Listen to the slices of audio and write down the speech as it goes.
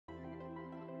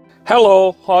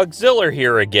Hello, Hogzilla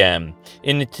here again.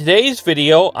 In today's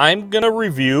video, I'm going to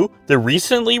review the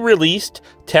recently released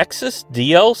Texas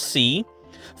DLC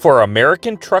for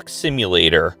American Truck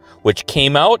Simulator, which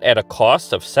came out at a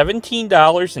cost of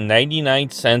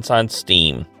 $17.99 on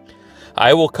Steam.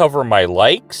 I will cover my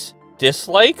likes,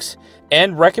 dislikes,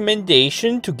 and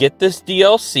recommendation to get this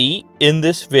DLC in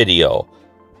this video.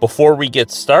 Before we get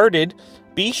started,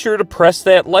 be sure to press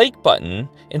that like button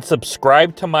and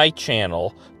subscribe to my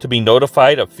channel to be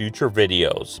notified of future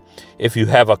videos. If you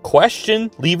have a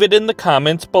question, leave it in the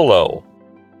comments below.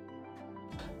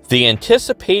 The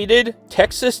anticipated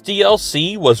Texas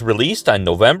DLC was released on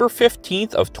November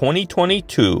 15th of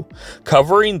 2022,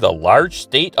 covering the large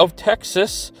state of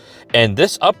Texas, and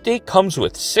this update comes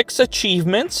with 6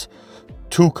 achievements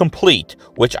to complete,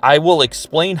 which I will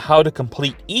explain how to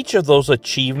complete each of those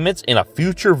achievements in a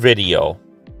future video.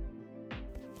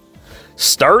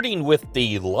 Starting with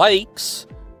the likes,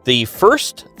 the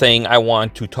first thing I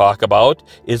want to talk about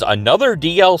is another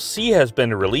DLC has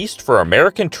been released for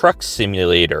American Truck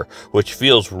Simulator, which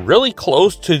feels really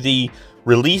close to the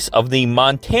release of the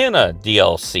Montana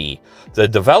DLC. The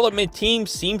development team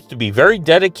seems to be very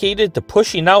dedicated to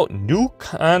pushing out new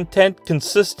content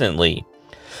consistently.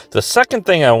 The second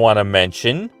thing I want to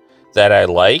mention that I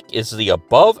like is the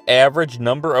above average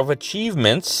number of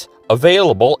achievements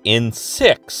available in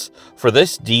 6 for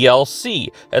this DLC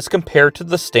as compared to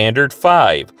the standard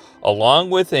 5, along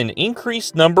with an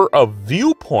increased number of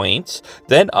viewpoints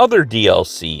than other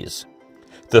DLCs.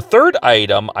 The third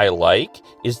item I like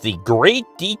is the great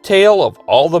detail of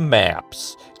all the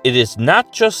maps. It is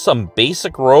not just some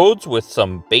basic roads with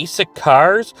some basic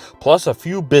cars plus a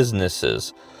few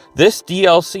businesses. This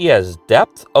DLC has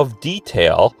depth of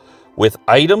detail with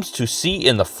items to see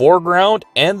in the foreground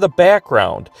and the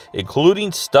background,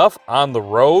 including stuff on the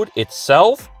road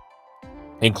itself,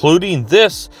 including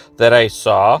this that I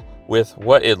saw with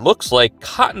what it looks like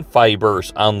cotton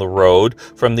fibers on the road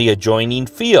from the adjoining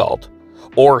field.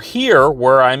 Or here,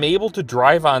 where I'm able to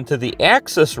drive onto the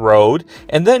access road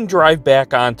and then drive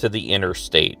back onto the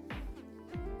interstate.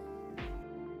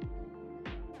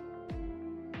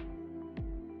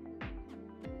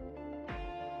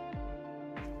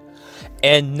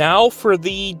 And now for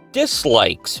the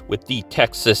dislikes with the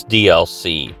Texas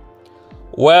DLC.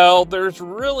 Well, there's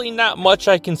really not much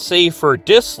I can say for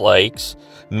dislikes.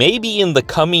 Maybe in the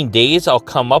coming days I'll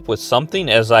come up with something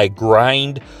as I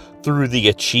grind through the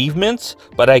achievements,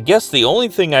 but I guess the only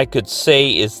thing I could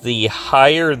say is the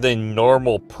higher than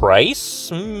normal price,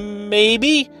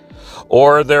 maybe?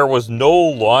 Or there was no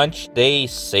launch day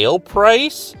sale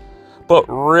price? But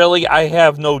really, I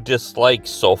have no dislikes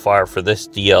so far for this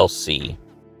DLC.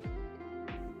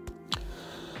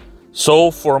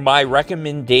 So for my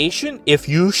recommendation, if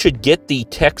you should get the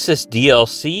Texas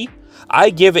DLC, I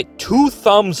give it 2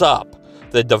 thumbs up.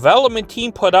 The development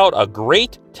team put out a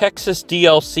great Texas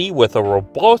DLC with a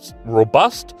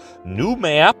robust new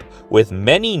map with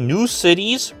many new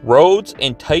cities, roads,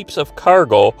 and types of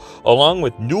cargo, along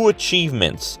with new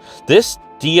achievements. This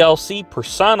DLC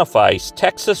personifies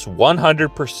Texas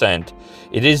 100%.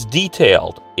 It is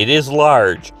detailed, it is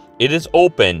large, it is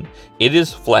open, it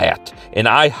is flat, and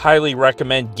I highly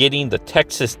recommend getting the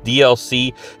Texas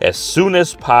DLC as soon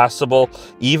as possible,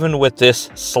 even with this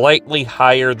slightly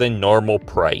higher than normal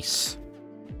price.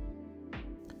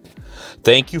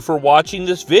 Thank you for watching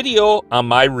this video on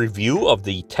my review of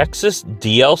the Texas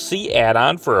DLC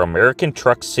add-on for American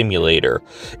Truck Simulator.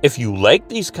 If you like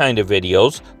these kind of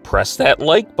videos, press that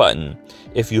like button.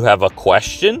 If you have a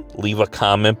question, leave a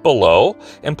comment below,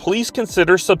 and please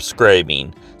consider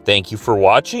subscribing. Thank you for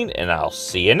watching, and I'll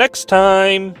see you next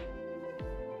time.